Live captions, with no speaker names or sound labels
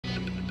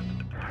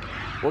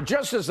Well,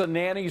 just as the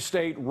nanny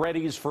state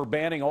readies for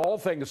banning all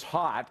things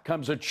hot,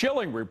 comes a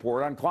chilling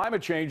report on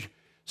climate change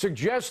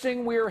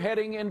suggesting we're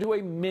heading into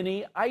a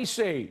mini ice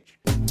age.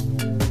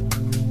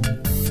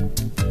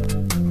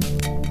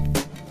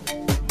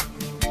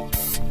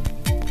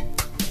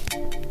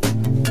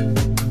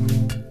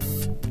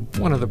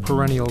 One of the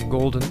perennial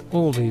golden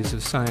oldies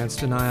of science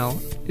denial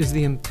is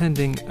the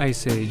impending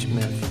Ice Age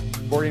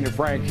myth. According to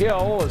Frank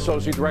Hill,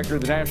 Associate Director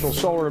of the National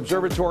Solar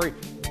Observatory,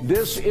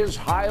 this is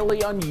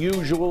highly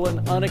unusual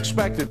and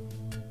unexpected.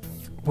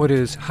 What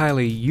is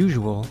highly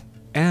usual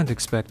and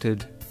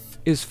expected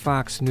is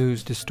Fox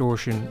News'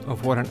 distortion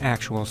of what an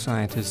actual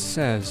scientist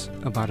says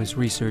about his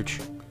research.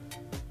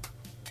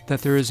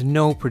 That there is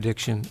no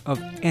prediction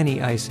of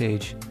any ice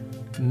age,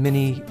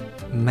 mini,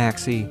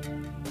 maxi,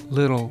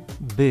 little,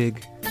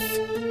 big,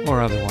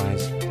 or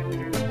otherwise.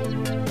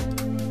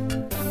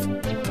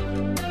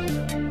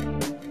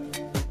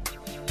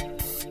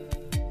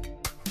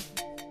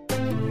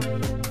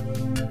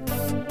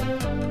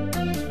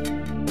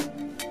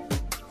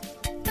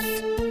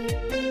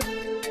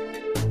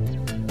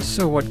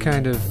 So what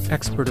kind of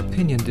expert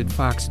opinion did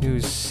Fox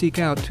News seek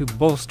out to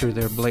bolster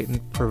their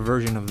blatant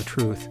perversion of the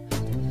truth?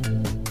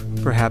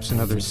 Perhaps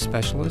another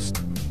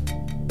specialist?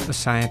 A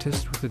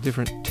scientist with a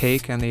different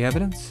take on the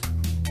evidence?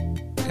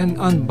 An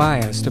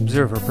unbiased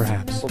observer,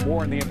 perhaps. For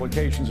more on the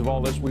implications of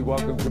all this, we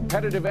welcome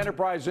Competitive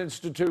Enterprise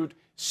Institute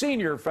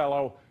Senior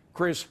Fellow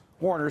Chris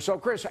Horner. So,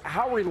 Chris,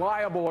 how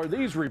reliable are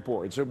these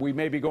reports that we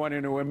may be going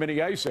into a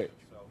mini ice age?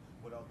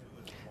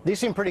 These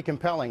seem pretty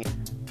compelling.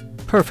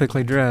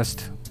 Perfectly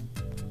dressed,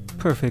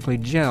 perfectly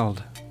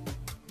gelled,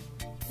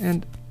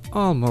 and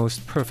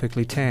almost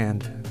perfectly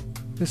tanned.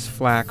 This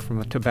flack from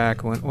a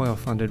tobacco and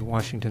oil-funded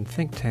Washington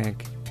think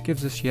tank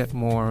gives us yet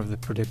more of the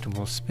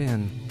predictable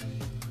spin.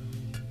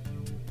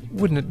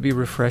 Wouldn't it be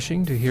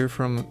refreshing to hear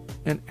from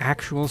an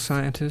actual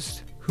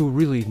scientist who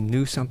really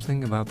knew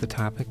something about the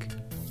topic?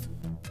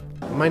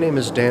 My name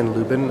is Dan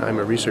Lubin. I'm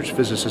a research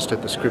physicist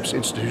at the Scripps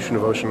Institution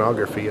of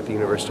Oceanography at the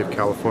University of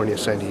California,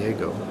 San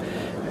Diego.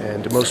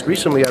 And most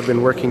recently I've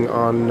been working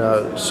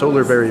on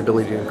solar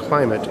variability in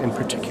climate. In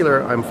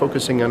particular, I'm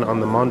focusing on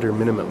the Maunder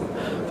Minimum.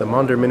 The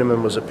Maunder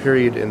Minimum was a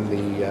period in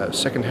the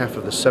second half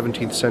of the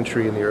 17th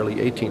century and the early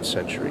 18th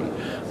century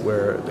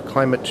where the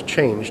climate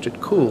changed. It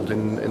cooled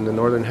in the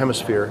northern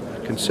hemisphere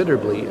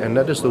considerably, and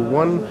that is the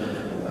one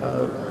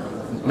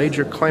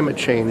major climate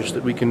change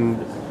that we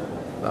can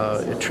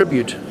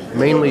attribute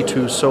mainly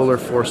to solar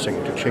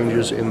forcing, to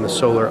changes in the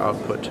solar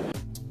output.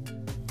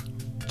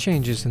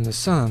 Changes in the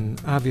sun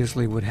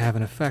obviously would have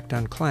an effect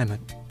on climate,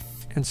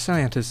 and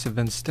scientists have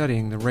been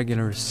studying the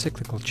regular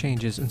cyclical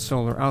changes in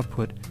solar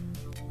output,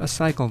 a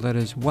cycle that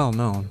is well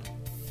known,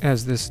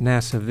 as this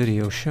NASA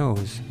video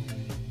shows.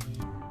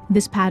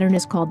 This pattern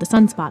is called the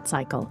Sunspot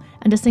Cycle,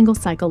 and a single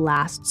cycle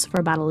lasts for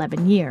about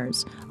 11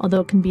 years,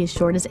 although it can be as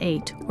short as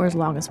 8 or as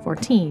long as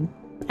 14,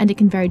 and it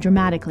can vary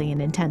dramatically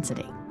in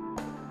intensity.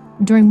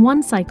 During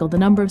one cycle, the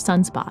number of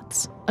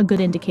sunspots, a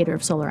good indicator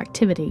of solar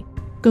activity,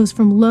 goes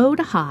from low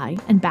to high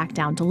and back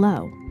down to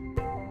low.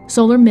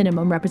 Solar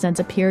minimum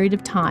represents a period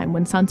of time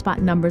when sunspot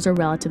numbers are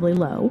relatively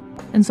low,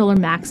 and solar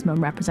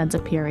maximum represents a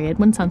period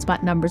when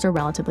sunspot numbers are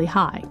relatively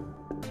high.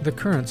 The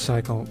current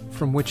cycle,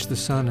 from which the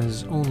sun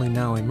is only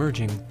now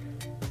emerging,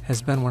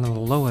 has been one of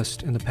the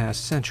lowest in the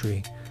past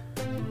century,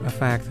 a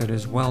fact that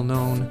is well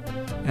known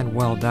and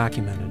well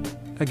documented.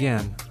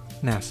 Again,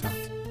 NASA.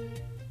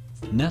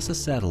 NASA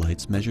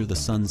satellites measure the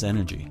sun's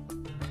energy,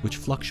 which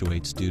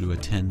fluctuates due to a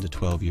 10 to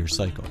 12-year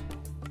cycle.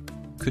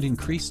 Could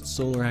increased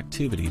solar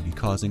activity be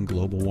causing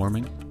global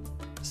warming?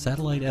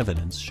 Satellite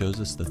evidence shows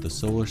us that the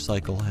solar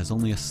cycle has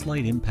only a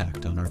slight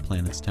impact on our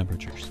planet's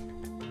temperatures.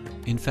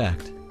 In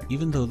fact,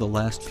 even though the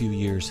last few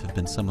years have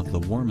been some of the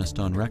warmest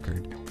on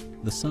record,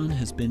 the sun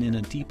has been in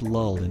a deep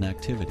lull in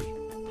activity.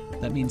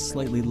 That means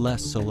slightly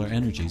less solar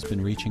energy has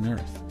been reaching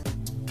Earth.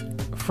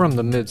 From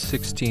the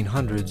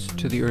mid-1600s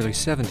to the early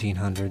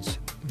 1700s,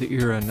 the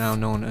era now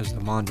known as the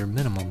Maunder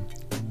Minimum,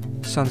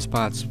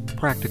 sunspots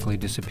practically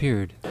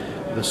disappeared.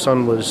 The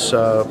sun was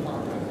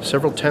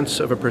several tenths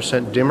of a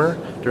percent dimmer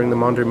during the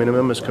Maunder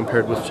Minimum as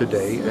compared with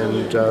today,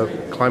 and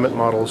climate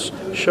models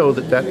show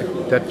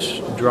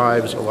that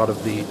drives a lot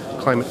of the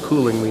climate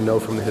cooling we know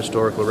from the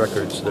historical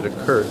records that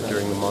occurred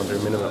during the Maunder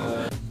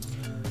Minimum.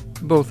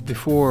 Both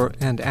before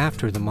and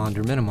after the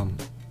Maunder Minimum,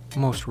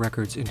 most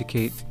records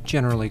indicate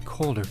generally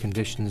colder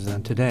conditions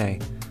than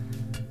today.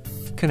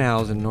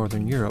 Canals in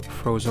northern Europe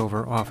froze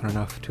over often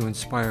enough to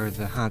inspire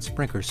the Hans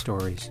Brinker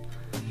stories,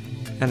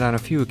 and on a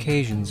few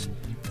occasions,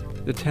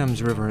 the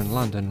Thames River in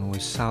London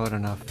was solid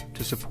enough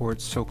to support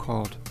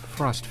so-called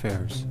frost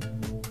fairs.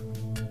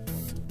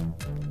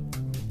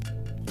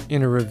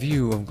 In a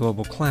review of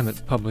global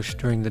climate published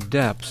during the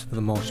depths of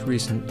the most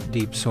recent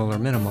deep solar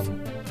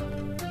minimum,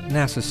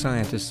 NASA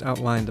scientists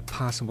outlined the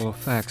possible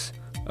effects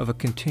of a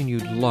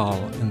continued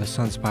lull in the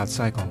sunspot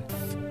cycle.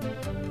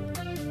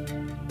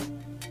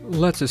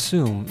 Let's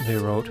assume, they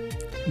wrote,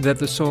 that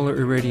the solar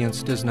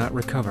irradiance does not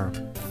recover.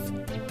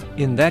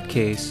 In that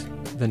case,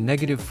 the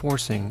negative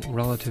forcing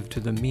relative to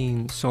the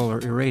mean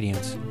solar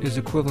irradiance is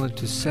equivalent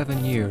to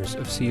 7 years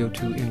of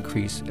CO2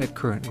 increase at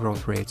current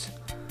growth rates.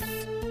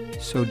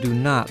 So do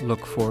not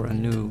look for a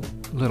new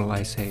little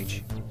ice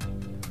age.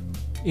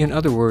 In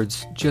other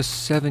words,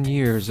 just 7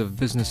 years of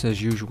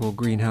business-as-usual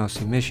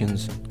greenhouse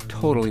emissions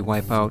totally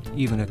wipe out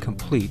even a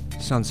complete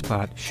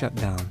sunspot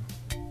shutdown.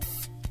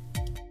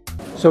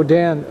 So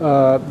Dan,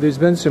 there's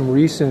been some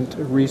recent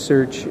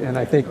research, and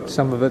I think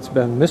some of it's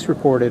been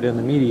misreported in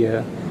the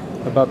media,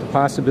 about the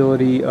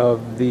possibility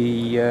of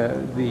the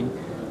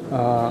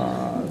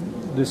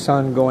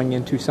sun going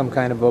into some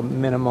kind of a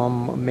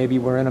minimum. Maybe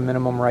we're in a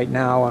minimum right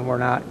now and we're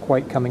not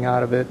quite coming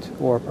out of it,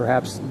 or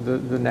perhaps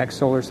the next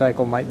solar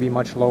cycle might be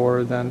much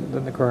lower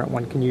than the current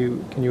one. Can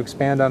you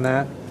expand on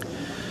that?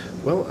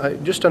 Well,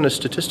 just on a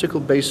statistical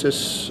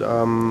basis,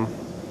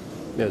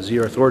 the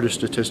Earth order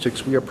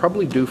statistics, we are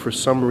probably due for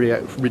some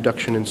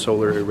reduction in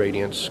solar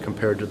irradiance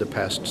compared to the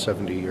past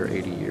 70 or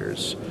 80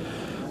 years.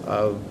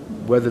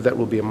 Whether that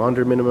will be a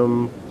Maunder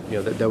Minimum,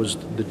 that was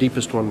the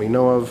deepest one we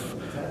know of,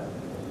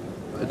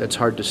 that's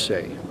hard to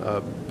say.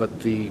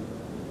 But the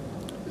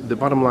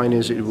bottom line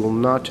is it will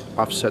not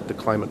offset the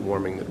climate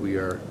warming that we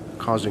are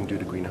causing due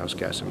to greenhouse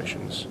gas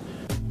emissions.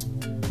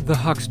 The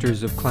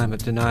hucksters of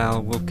climate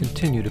denial will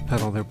continue to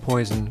peddle their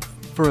poison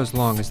for as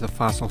long as the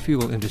fossil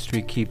fuel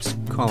industry keeps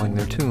calling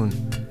their tune.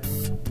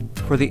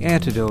 For the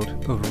antidote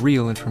of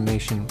real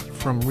information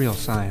from real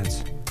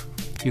science,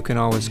 you can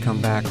always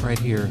come back right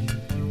here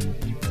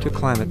to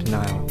Climate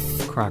Denial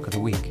Crock of the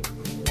Week.